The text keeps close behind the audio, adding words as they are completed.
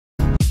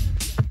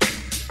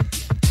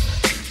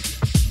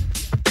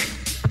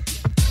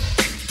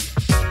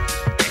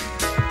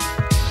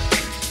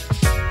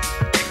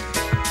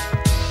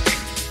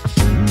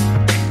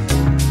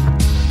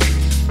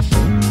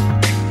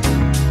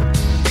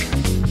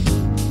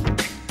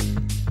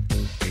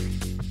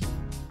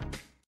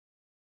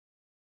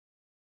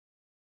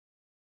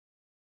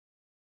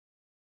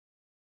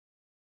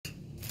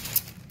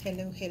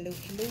Hello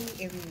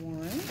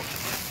everyone.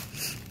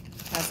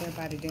 How's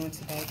everybody doing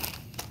today?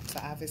 So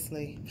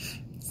obviously,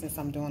 since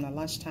I'm doing a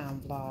lunchtime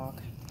vlog,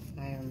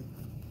 I am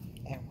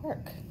at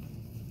work.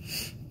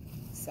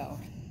 So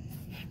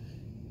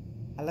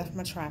I left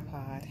my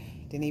tripod,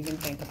 didn't even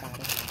think about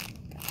it.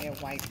 Got hair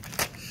white.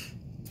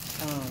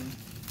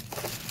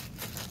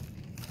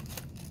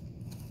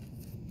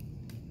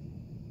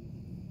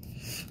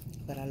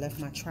 But I left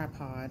my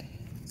tripod,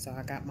 so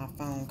I got my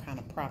phone kind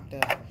of propped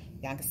up.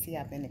 Y'all can see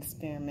I've been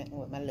experimenting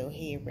with my little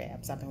head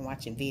wraps. I've been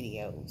watching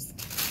videos.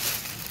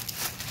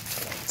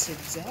 So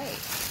today,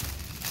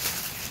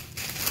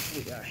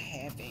 we are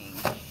having,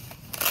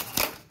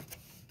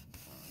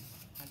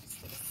 I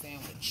just did a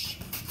sandwich.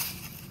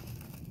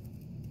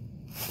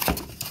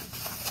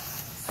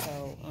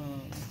 So,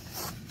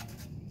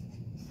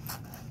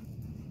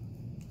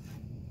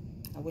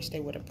 I wish they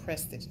would have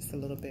pressed it just a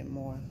little bit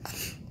more,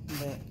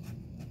 but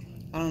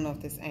I don't know if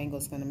this angle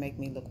is going to make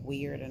me look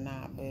weird or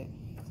not, but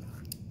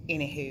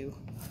anywho,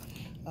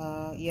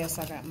 yes,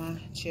 I got my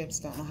chips.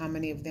 Don't know how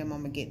many of them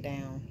I'm going to get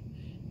down,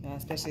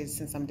 especially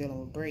since I'm dealing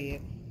with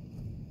bread.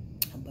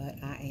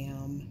 But I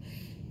am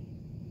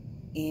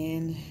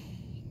in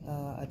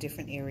a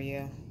different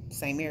area,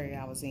 same area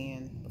I was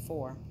in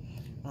before,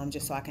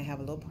 just so I can have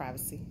a little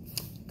privacy,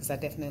 because I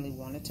definitely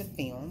wanted to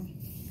film.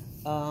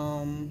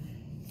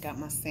 Got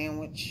my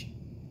sandwich.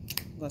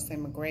 I'm going to say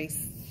my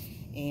grace,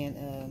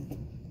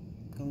 and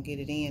gonna get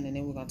it in, and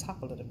then we're gonna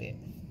talk a little bit.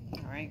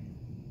 All right.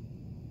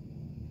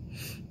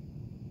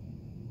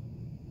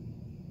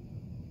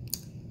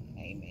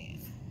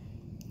 Amen.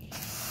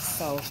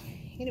 So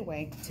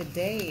anyway,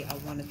 today I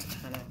wanted to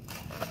kind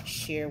of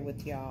share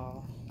with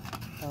y'all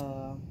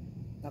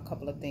a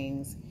couple of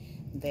things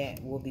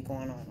that will be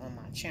going on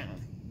my channel.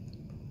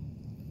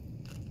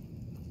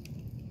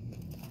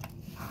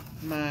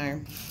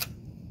 My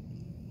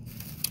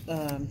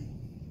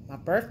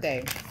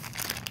birthday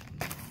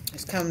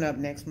is coming up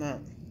next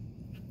month,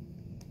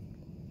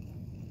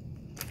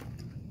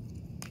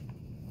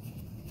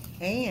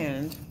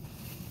 and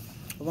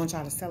I want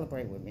y'all to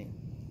celebrate with me.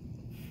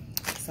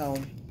 So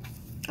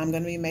I'm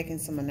going to be making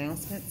some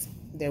announcements.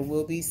 There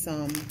will be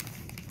some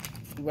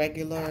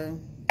regular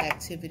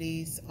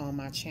activities on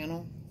my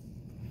channel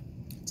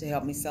to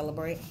help me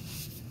celebrate,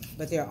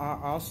 but there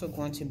are also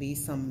going to be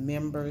some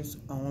members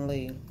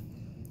only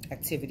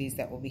activities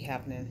that will be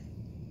happening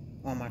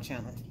on my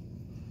channel.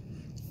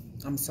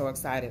 I'm so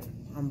excited.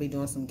 I'm going to be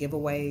doing some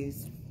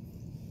giveaways.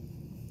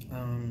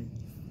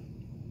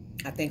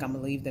 I think I'm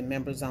going to leave the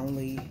members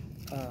only,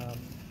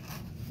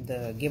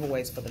 the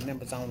giveaways for the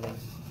members only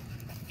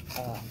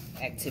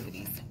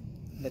activities.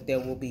 But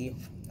there will be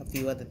a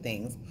few other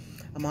things.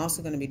 I'm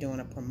also going to be doing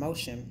a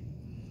promotion,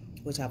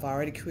 which I've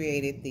already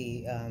created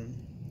the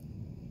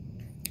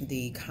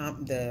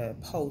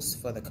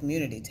post for the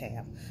community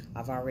tab.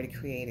 I've already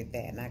created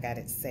that, and I got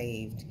it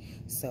saved,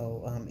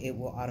 so it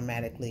will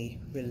automatically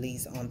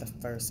release on the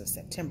 1st of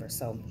September.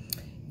 So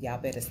y'all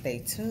better stay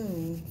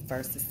tuned.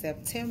 1st of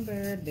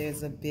September,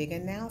 there's a big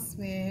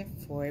announcement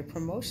for a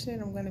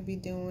promotion I'm going to be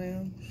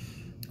doing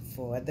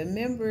for the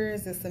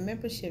members. It's a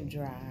membership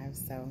drive,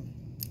 so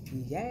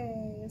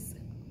yes.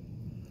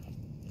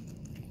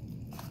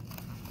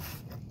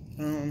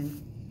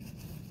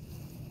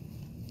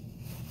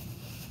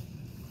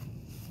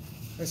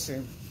 Let's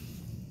see.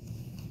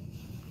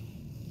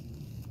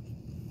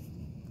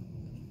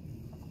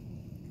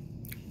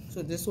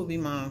 So this will be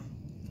my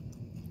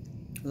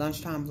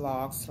lunchtime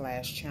vlog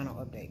 / channel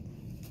update.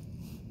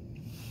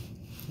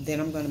 Then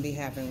I'm going to be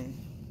having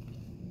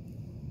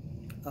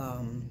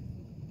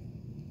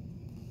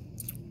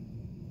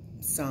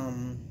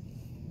some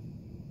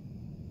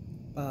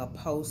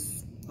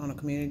posts on a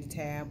community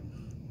tab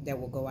that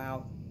will go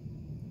out,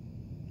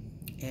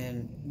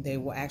 and they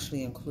will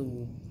actually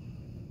include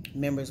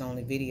members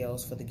only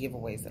videos for the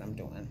giveaways that I'm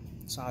doing.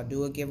 So I'll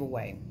do a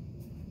giveaway,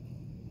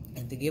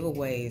 and the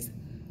giveaways,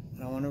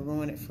 I don't want to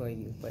ruin it for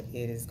you, but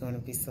it is going to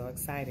be so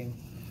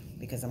exciting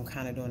because I'm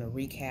kind of doing a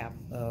recap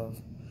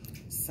of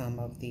some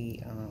of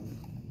the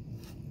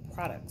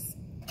products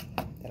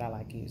that I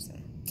like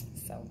using.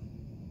 So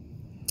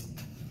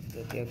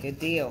good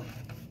deal.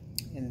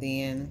 And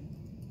then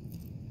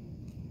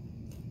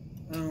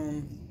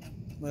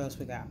what else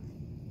we got?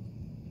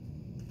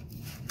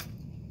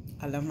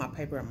 I left my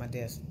paper at my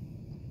desk.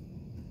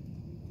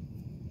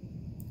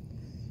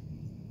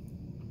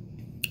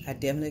 I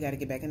definitely got to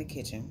get back in the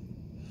kitchen.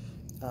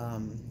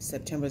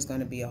 September is going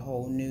to be a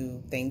whole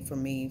new thing for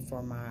me,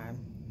 for my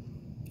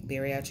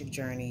bariatric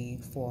journey,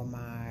 for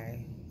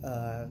my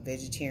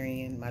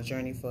vegetarian, my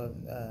journey for,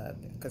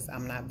 because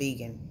I'm not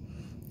vegan.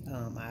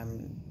 I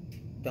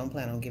don't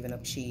plan on giving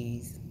up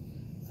cheese.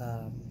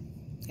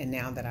 And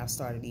now that I've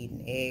started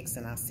eating eggs,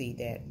 and I see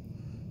that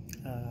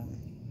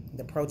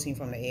the protein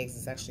from the eggs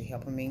is actually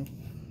helping me.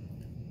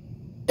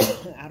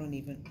 I don't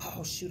even,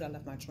 oh shoot, I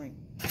left my drink.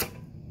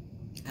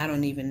 I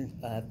don't even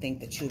think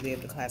that you'll be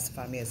able to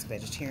classify me as a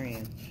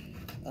vegetarian,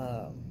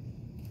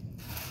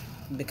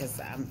 because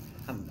I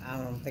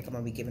don't think I'm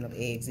gonna be giving up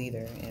eggs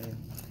either. And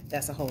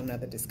that's a whole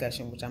nother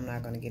discussion, which I'm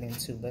not going to get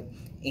into. But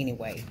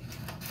anyway,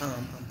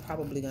 I'm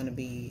probably going to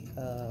be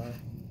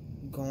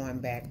going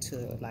back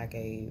to like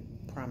a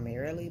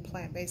primarily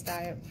plant-based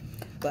diet,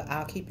 but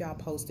I'll keep y'all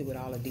posted with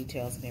all the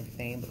details and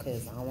everything,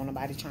 because I don't want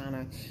nobody trying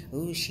to,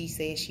 ooh, she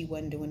said she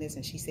wasn't doing this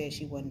and she said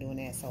she wasn't doing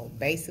that. So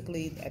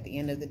basically, at the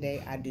end of the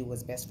day, I do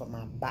what's best for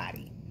my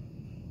body.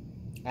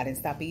 I didn't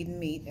stop eating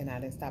meat, and I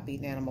didn't stop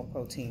eating animal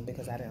protein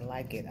because I didn't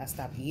like it. I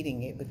stopped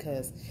eating it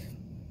because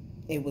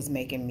it was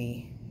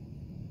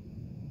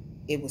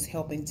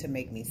helping to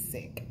make me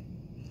sick.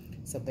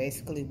 So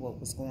basically what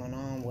was going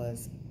on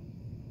was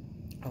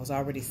I was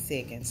already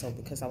sick, and so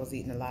because I was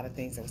eating a lot of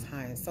things that was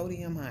high in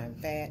sodium, high in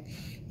fat,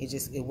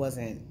 it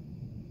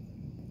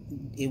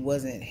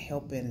wasn't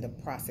helping the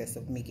process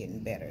of me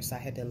getting better. So I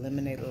had to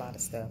eliminate a lot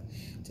of stuff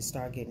to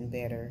start getting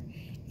better.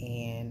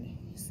 And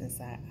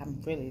since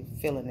I'm really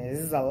feeling it,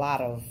 this is a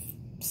lot of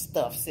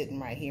stuff sitting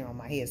right here on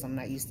my head, so I'm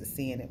not used to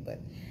seeing it, but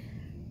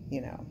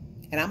you know,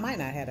 and I might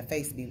not have a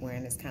face to be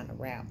wearing this kind of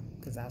wrap,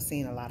 because I've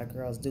seen a lot of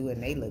girls do it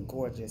and they look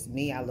gorgeous.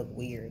 Me, I look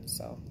weird.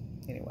 So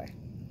anyway,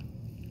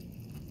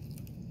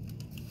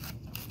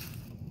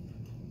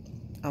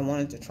 I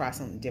wanted to try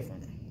something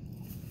different.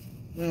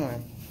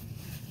 Anyway,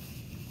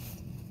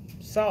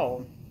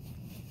 so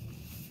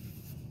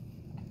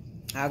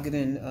I'll get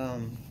in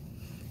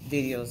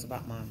videos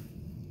about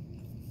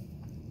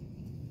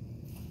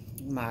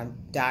my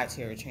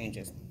dietary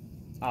changes.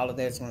 All of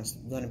that's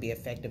going to be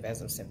effective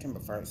as of September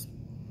 1st.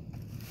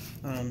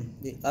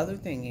 The other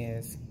thing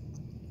is,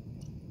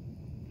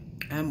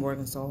 I'm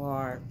working so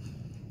hard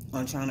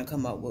on trying to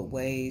come up with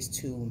ways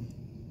to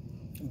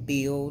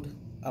build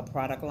a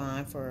product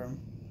line for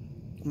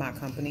my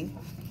company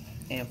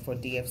and for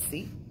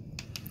DFC.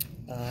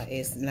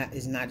 It's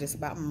not just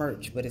about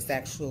merch, but it's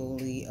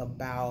actually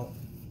about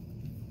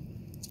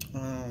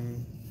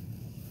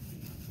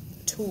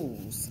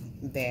tools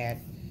that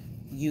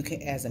you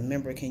can, as a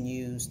member, can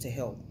use to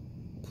help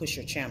push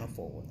your channel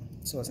forward.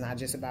 So it's not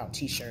just about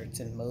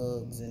t-shirts and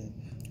mugs and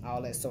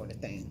all that sort of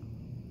thing.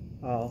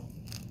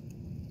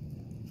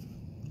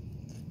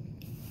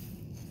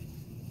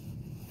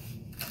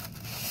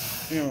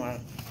 Anyway,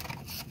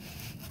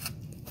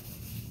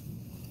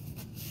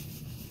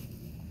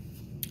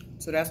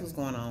 so that's what's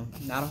going on.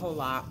 Not a whole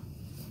lot,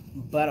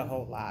 but a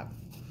whole lot,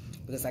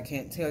 because I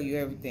can't tell you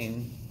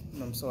everything.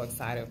 I'm so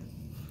excited.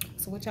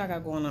 So what y'all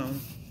got going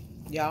on?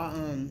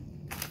 Y'all,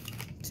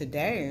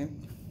 today,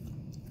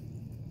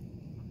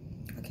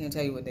 I can't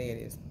tell you what day it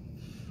is,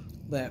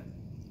 but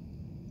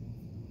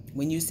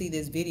when you see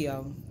this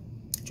video,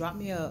 drop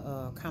me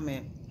a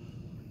comment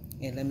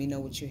and let me know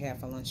what you had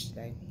for lunch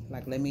today.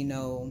 Like, let me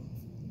know,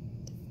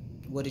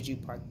 what did you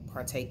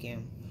partake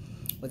in?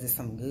 Was it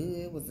something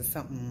good? Was it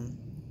something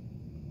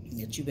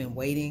that you've been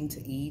waiting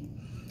to eat?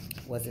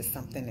 Was it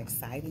something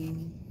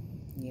exciting?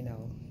 You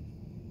know,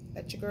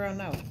 let your girl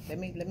know. Let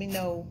me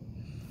know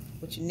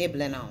what you're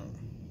nibbling on.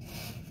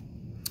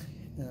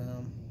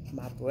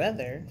 My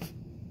brother,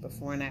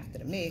 before and after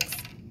the mix,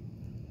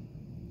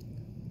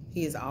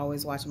 he is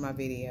always watching my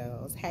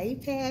videos. Hey,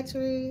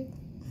 Patrick.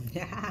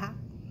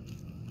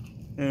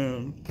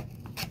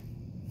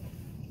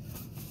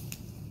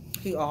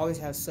 He always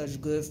has such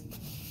good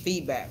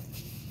feedback.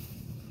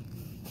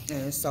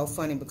 And it's so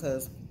funny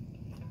because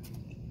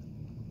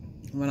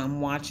when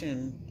I'm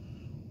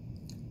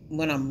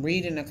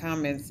reading the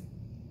comments,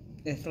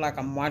 it's like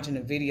I'm watching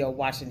a video,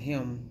 watching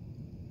him.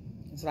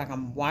 It's like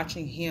I'm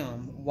watching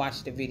him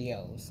watch the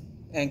videos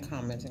and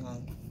commenting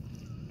on them.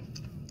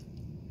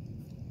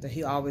 But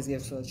he always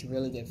gives such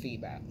really good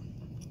feedback.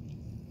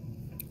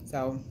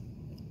 So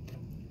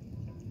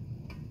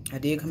I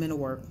did come into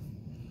work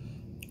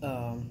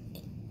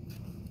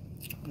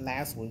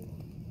last week,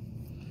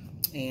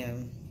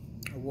 and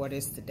what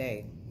is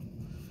today?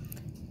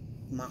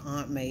 My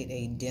aunt made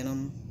a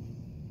denim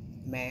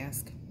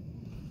mask,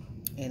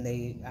 and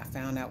I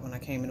found out when I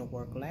came into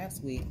work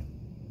last week,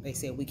 they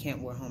said we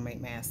can't wear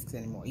homemade masks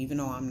anymore, even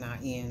though I'm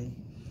not in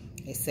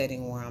a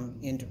setting where I'm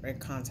in direct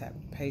contact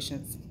with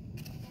patients.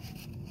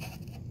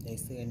 They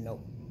said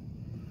nope.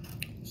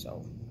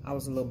 So I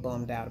was a little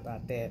bummed out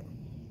about that,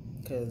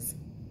 because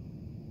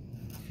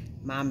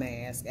my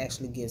mask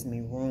actually gives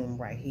me room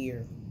right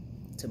here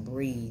to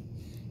breathe,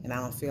 and I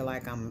don't feel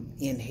like I'm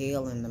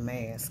inhaling the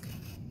mask.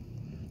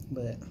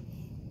 But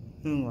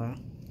anyway,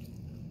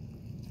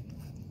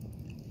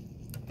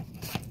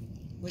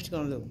 what you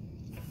gonna do?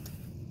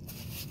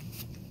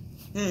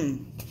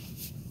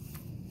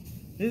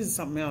 This is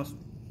something else.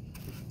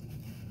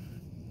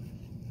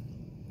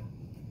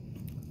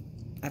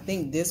 I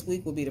think this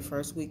week will be the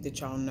first week that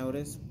y'all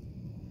notice.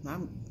 Might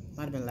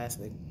have been last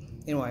week.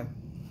 Anyway,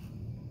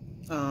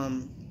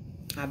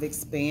 I've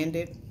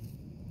expanded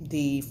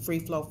the Free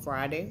Flow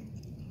Friday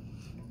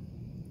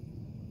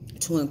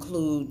to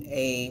include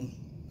a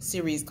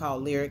series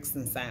called Lyrics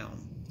and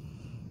Sound.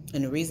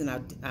 And the reason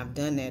I've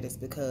done that is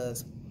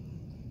because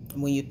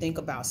when you think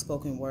about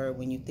spoken word,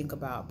 when you think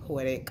about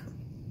poetic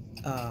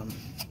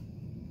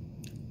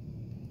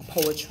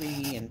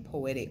poetry and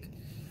poetic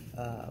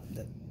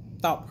the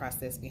thought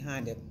process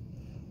behind it,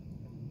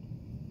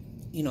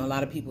 you know, a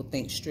lot of people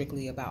think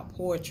strictly about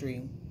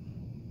poetry,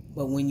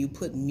 but when you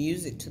put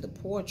music to the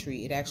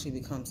poetry, it actually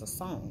becomes a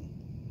song.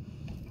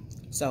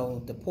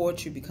 So the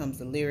poetry becomes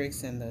the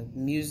lyrics, and the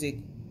music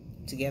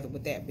together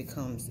with that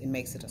it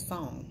makes it a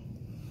song.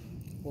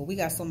 Well, we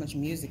got so much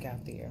music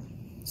out there.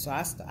 So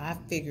I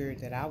figured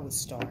that I would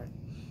start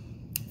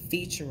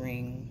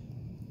featuring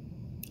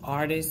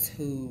artists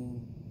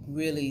who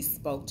really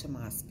spoke to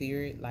my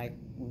spirit, like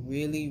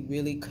really,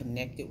 really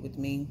connected with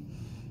me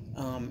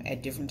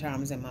at different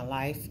times in my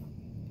life.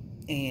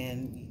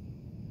 And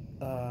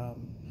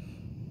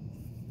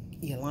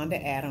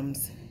Yolanda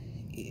Adams,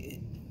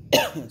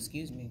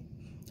 excuse me,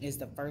 is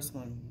the first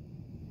one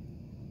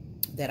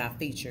that I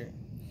featured.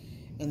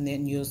 And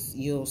then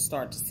you'll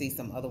start to see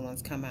some other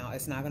ones come out.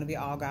 It's not going to be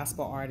all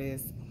gospel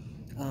artists.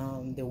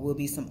 There will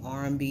be some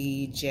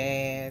R&B,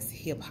 jazz,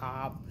 hip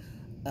hop,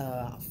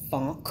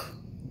 funk,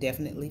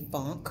 definitely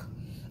funk.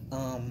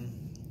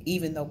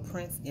 Even though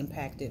Prince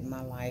impacted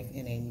my life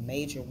in a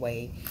major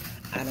way,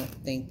 I don't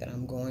think that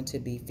I'm going to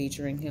be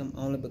featuring him,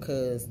 only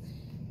because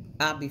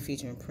I'll be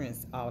featuring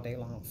Prince all day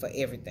long for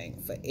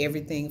everything, for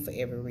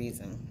every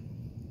reason.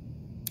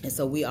 And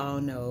so we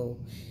all know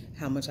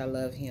how much I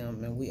love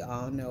him, and we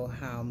all know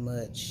how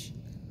much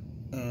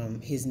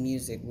his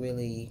music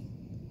really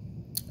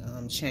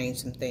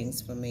changed some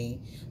things for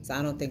me. So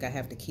I don't think I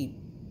have to keep,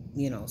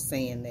 you know,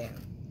 saying that.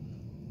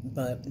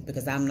 But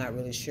because I'm not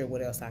really sure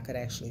what else I could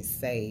actually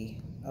say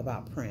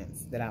about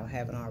Prince that I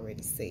haven't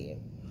already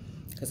said.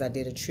 Because I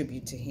did a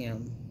tribute to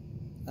him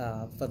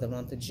for the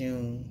month of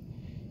June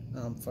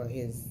for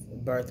his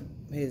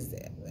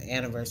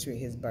anniversary,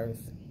 his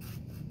birth.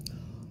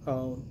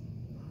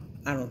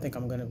 I don't think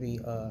I'm going to be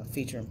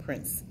featuring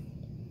Prince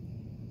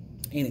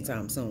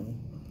anytime soon.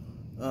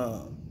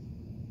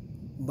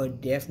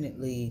 But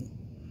definitely,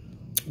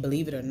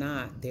 believe it or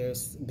not,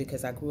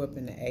 because I grew up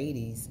in the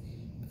 80s,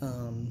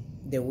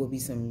 there will be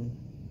some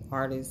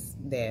artists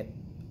that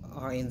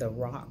are in the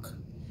rock,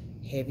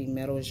 heavy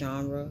metal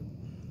genre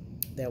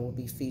that will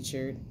be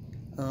featured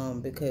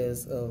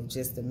because of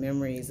just the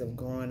memories of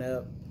growing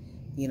up,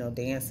 you know,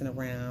 dancing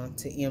around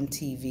to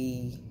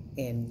MTV.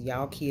 And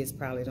y'all kids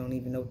probably don't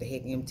even know what the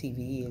heck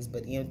MTV is,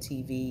 but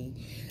MTV,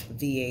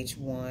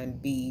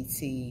 VH1,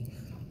 BET.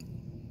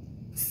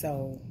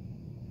 So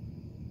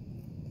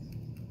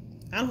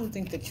I don't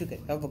think that you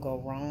could ever go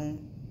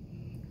wrong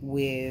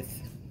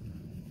with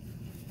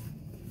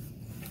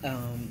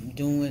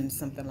doing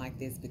something like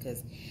this,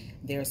 because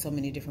there are so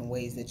many different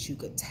ways that you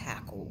could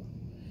tackle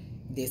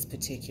this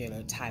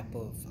particular type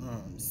of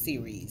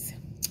series.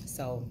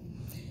 So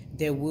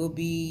there will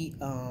be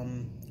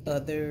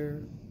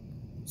other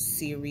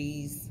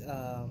series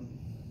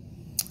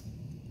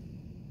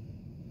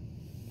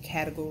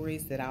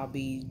categories that I'll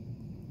be,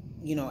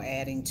 you know,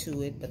 adding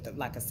to it. But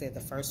like I said,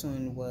 the first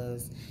one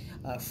was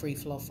Free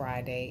Flow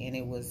Friday, and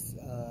it was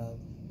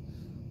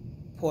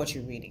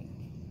poetry reading.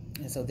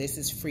 And so this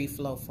is Free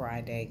Flow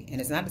Friday.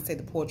 And it's not to say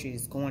the poetry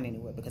is going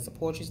anywhere, because the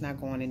poetry is not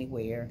going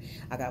anywhere.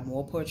 I got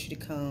more poetry to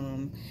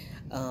come.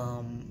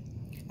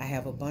 I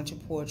have a bunch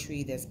of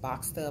poetry that's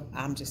boxed up.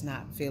 I'm just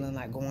not feeling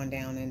like going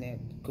down in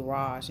that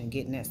garage and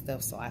getting that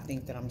stuff. So I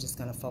think that I'm just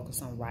going to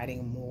focus on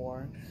writing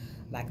more,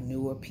 like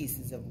newer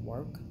pieces of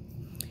work.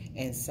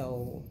 And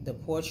so the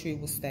poetry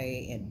will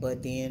stay,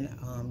 but then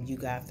you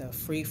got the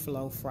Free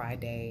Flow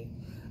Friday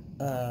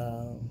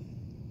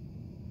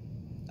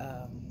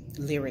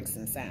lyrics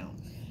and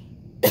sound.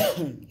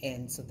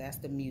 And so that's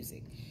the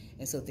music.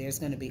 And so there's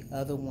going to be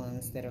other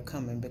ones that are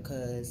coming,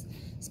 because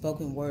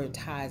spoken word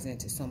ties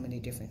into so many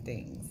different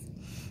things.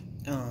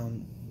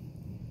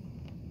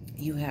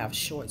 You have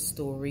short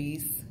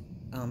stories.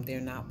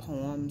 They're not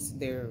poems.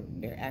 They're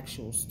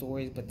actual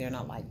stories, but they're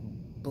not like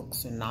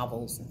books or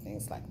novels and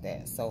things like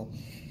that. So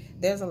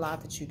there's a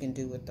lot that you can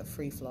do with the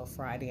Free Flow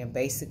Friday, and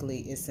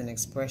basically it's an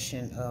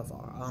expression of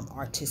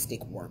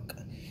artistic work.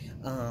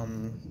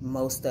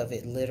 Most of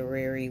it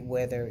literary,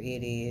 whether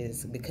it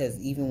is, because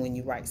even when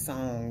you write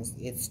songs,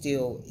 it's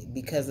still,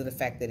 because of the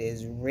fact that it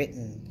is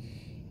written,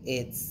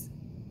 it's,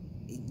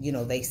 you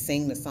know, they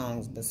sing the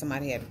songs, but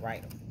somebody had to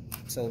write them.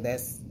 So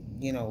that's,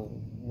 you know,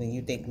 when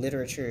you think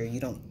literature, you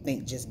don't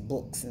think just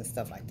books and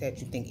stuff like that.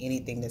 You think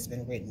anything that's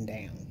been written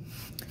down.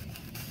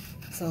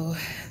 So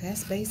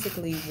that's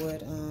basically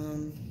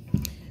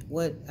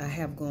what I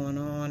have going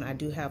on. I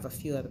do have a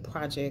few other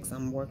projects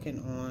I'm working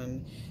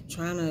on,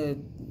 trying to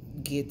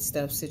get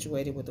stuff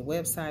situated with the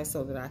website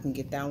so that I can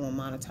get that one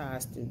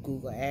monetized through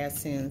Google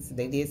AdSense.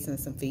 They did send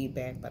some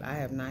feedback, but I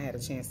have not had a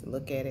chance to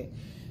look at it.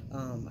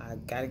 I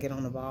got to get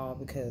on the ball,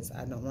 because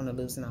I don't want to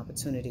lose an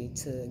opportunity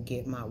to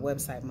get my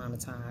website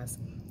monetized,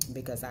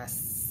 because I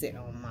sit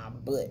on my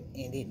butt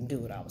and didn't do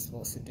what I was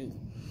supposed to do.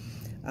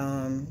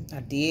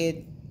 I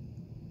did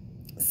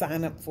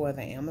sign up for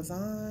the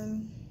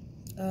Amazon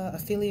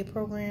affiliate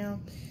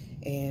program,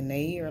 and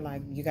they are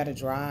like, you got to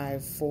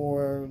drive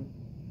for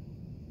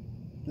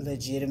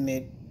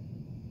legitimate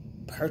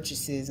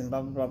purchases and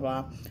blah blah blah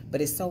blah,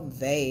 but it's so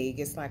vague.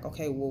 It's like,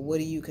 okay, well, what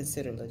do you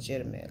consider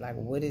legitimate? Like,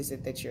 what is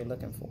it that you're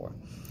looking for?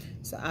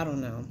 So I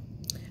don't know.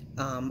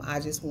 I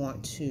just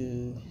want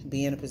to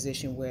be in a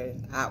position where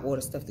I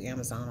order stuff through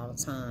Amazon all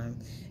the time,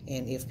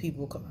 and if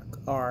people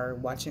are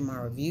watching my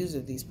reviews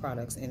of these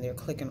products and they're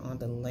clicking on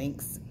the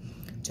links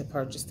to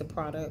purchase the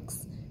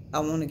products, I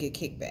want to get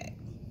kickback.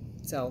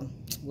 So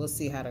we'll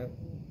see how to,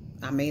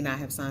 I may not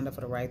have signed up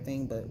for the right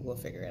thing, but we'll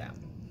figure it out.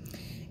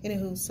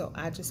 Anywho, so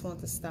I just want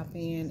to stop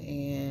in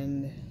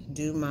and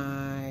do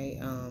my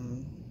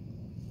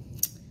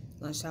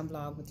lunchtime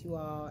vlog with you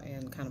all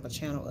and kind of a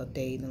channel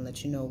update and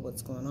let you know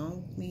what's going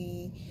on with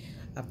me.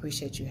 I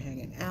appreciate you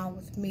hanging out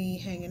with me,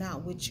 hanging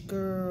out with your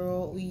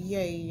girl,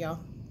 yeah.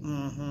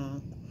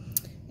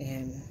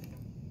 And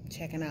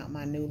checking out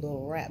my new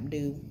little rap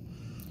do.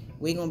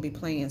 We're gonna be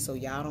playing, so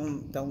y'all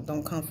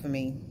don't come for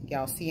me.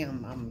 Y'all see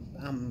I'm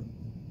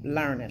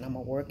learning. I'm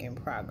a work in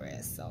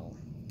progress, so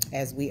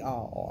as we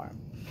all are.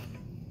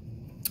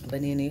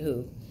 But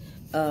anywho,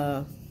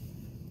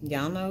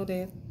 y'all know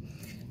that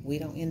we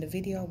don't end the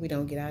video. We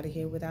don't get out of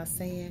here without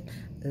saying,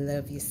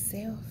 love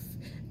yourself,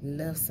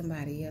 love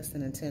somebody else,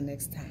 and until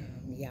next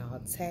time, y'all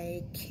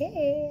take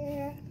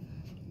care.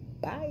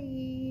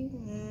 Bye.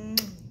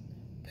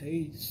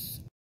 Peace.